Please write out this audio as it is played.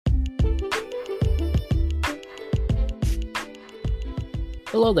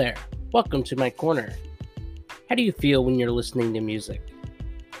Hello there. Welcome to my corner. How do you feel when you're listening to music?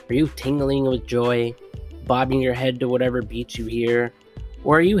 Are you tingling with joy, bobbing your head to whatever beat you hear,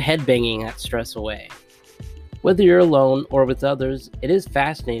 or are you headbanging that stress away? Whether you're alone or with others, it is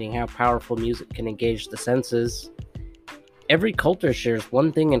fascinating how powerful music can engage the senses. Every culture shares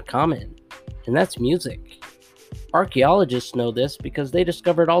one thing in common, and that's music. Archaeologists know this because they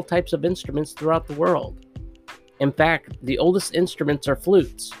discovered all types of instruments throughout the world. In fact, the oldest instruments are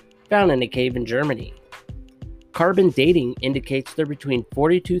flutes, found in a cave in Germany. Carbon dating indicates they're between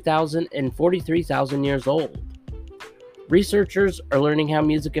 42,000 and 43,000 years old. Researchers are learning how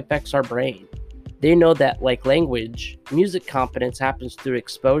music affects our brain. They know that, like language, music competence happens through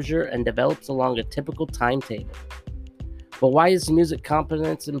exposure and develops along a typical timetable. But why is music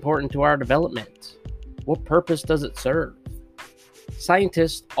competence important to our development? What purpose does it serve?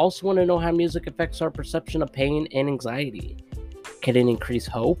 Scientists also want to know how music affects our perception of pain and anxiety. Can it increase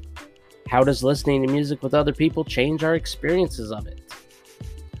hope? How does listening to music with other people change our experiences of it?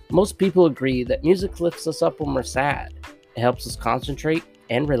 Most people agree that music lifts us up when we're sad. It helps us concentrate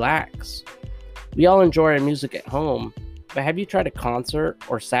and relax. We all enjoy our music at home, but have you tried a concert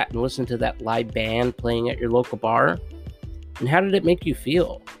or sat and listened to that live band playing at your local bar? And how did it make you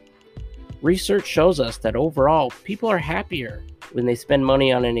feel? Research shows us that overall, people are happier when they spend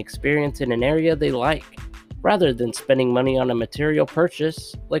money on an experience in an area they like, rather than spending money on a material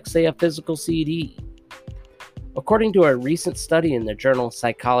purchase, like say a physical CD. According to a recent study in the journal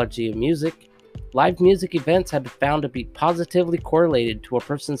Psychology of Music, live music events have been found to be positively correlated to a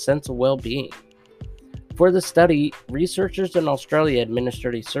person's sense of well-being. For the study, researchers in Australia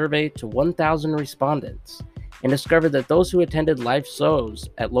administered a survey to 1,000 respondents and discovered that those who attended live shows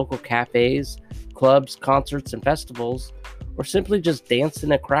at local cafes, clubs, concerts, and festivals, or simply just danced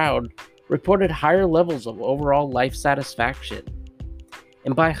in a crowd, reported higher levels of overall life satisfaction.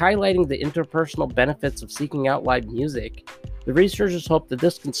 And by highlighting the interpersonal benefits of seeking out live music, the researchers hope that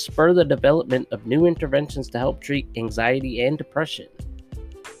this can spur the development of new interventions to help treat anxiety and depression.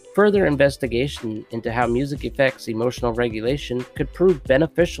 Further investigation into how music affects emotional regulation could prove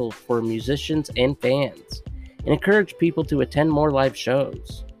beneficial for musicians and fans, and encourage people to attend more live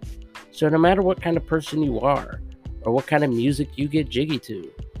shows. So no matter what kind of person you are, or what kind of music you get jiggy to,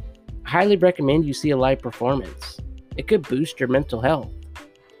 I highly recommend you see a live performance. It could boost your mental health.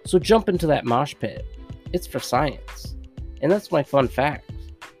 So jump into that mosh pit. It's for science. And that's my fun fact.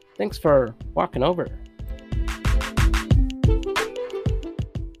 Thanks for walking over.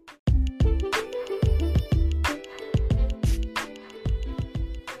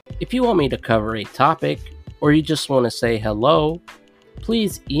 If you want me to cover a topic, or you just want to say hello,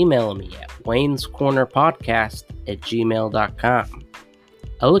 please email me at waynescornerpodcast@gmail.com.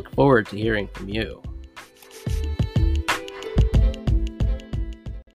 I look forward to hearing from you.